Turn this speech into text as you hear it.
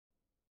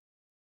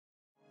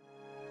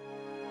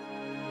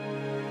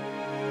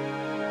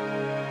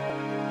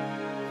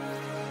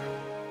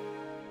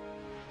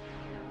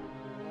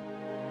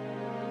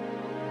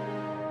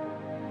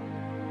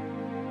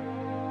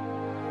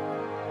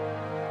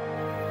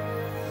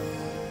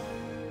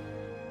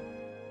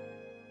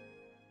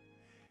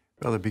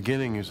Well, the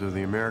beginnings of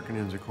the American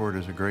Inns of Court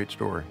is a great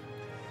story.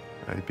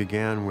 It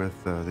began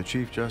with the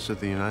Chief Justice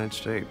of the United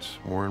States,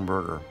 Warren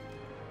Burger,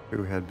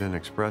 who had been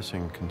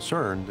expressing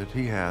concern that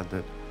he had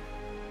that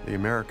the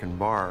American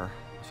bar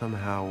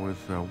somehow was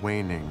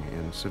waning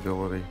in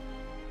civility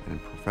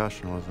and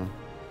professionalism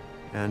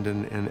and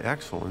in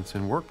excellence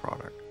in work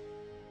product.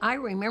 I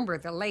remember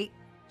the late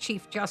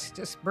Chief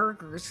Justice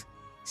Burger's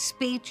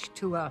speech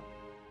to a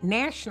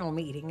national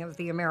meeting of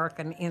the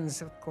American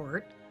Inns of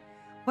Court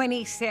when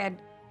he said,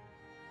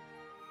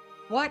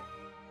 "What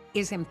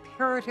is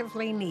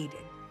imperatively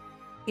needed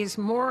is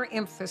more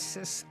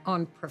emphasis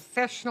on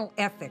professional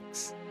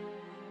ethics,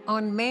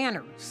 on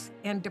manners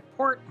and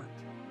deportment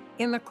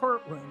in the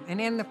courtroom and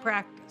in the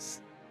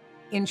practice.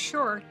 In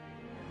short,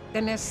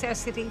 the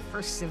necessity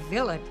for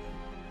civility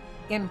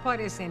in what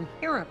is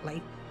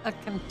inherently a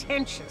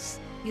contentious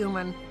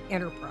human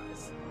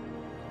enterprise."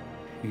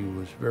 He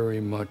was very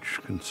much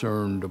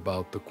concerned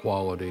about the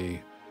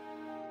quality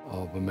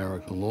of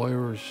American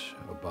lawyers,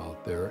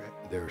 about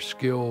their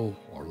skill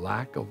or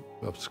lack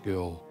of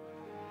skill,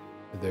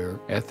 their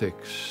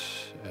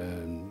ethics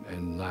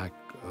and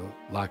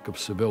lack of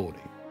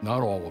civility.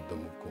 Not all of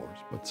them, of course,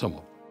 but some of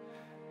them.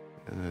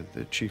 And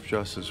the Chief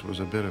Justice was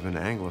a bit of an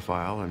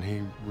Anglophile, and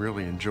he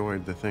really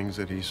enjoyed the things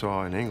that he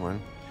saw in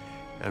England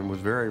and was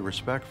very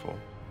respectful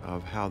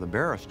of how the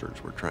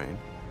barristers were trained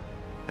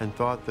and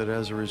thought that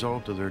as a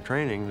result of their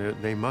training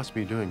that they must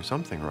be doing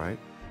something right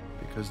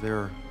because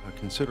they're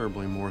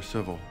considerably more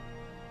civil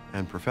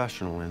and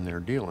professional in their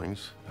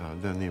dealings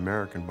than the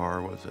American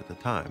bar was at the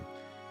time.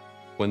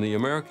 When the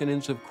American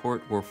Inns of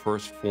Court were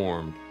first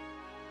formed,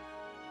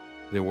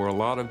 there were a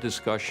lot of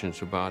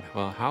discussions about,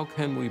 well, how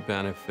can we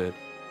benefit,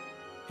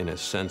 in a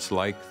sense,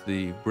 like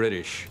the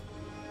British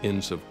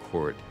Inns of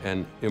Court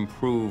and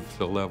improve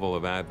the level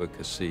of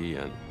advocacy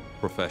and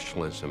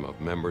professionalism of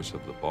members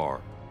of the bar.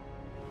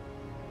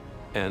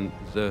 And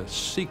the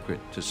secret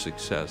to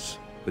success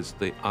was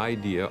the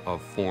idea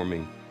of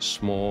forming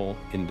small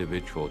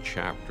individual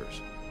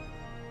chapters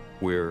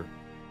where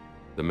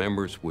the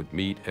members would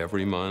meet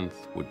every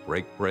month, would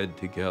break bread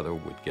together,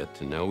 would get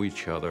to know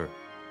each other,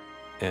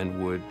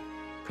 and would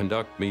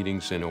conduct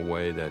meetings in a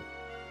way that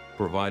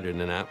provided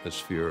an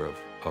atmosphere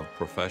of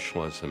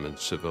professionalism and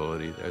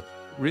civility that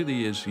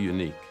really is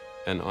unique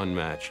and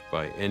unmatched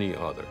by any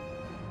other.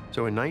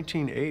 So in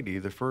 1980,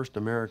 the first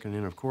American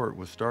Inn of Court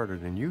was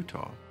started in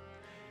Utah.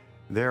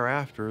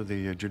 Thereafter,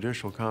 the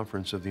Judicial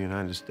Conference of the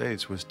United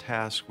States was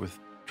tasked with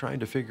trying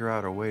to figure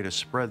out a way to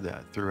spread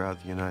that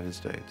throughout the United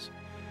States.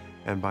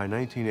 And by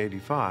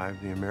 1985,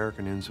 the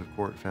American Inns of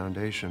Court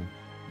Foundation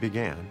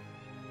began.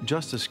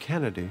 Justice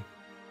Kennedy,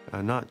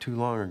 not too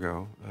long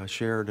ago,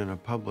 shared in a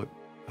public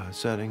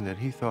setting that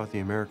he thought the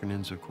American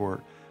Inns of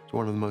Court was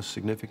one of the most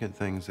significant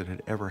things that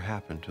had ever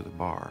happened to the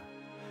bar.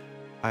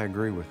 I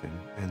agree with him,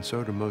 and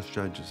so do most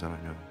judges that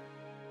I know.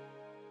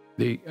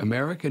 The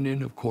American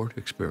Inn of Court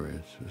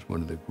experience is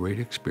one of the great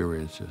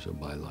experiences of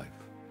my life.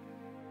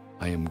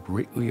 I am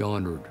greatly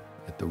honored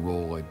at the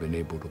role I've been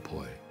able to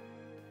play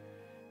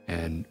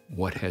and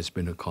what has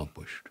been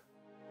accomplished.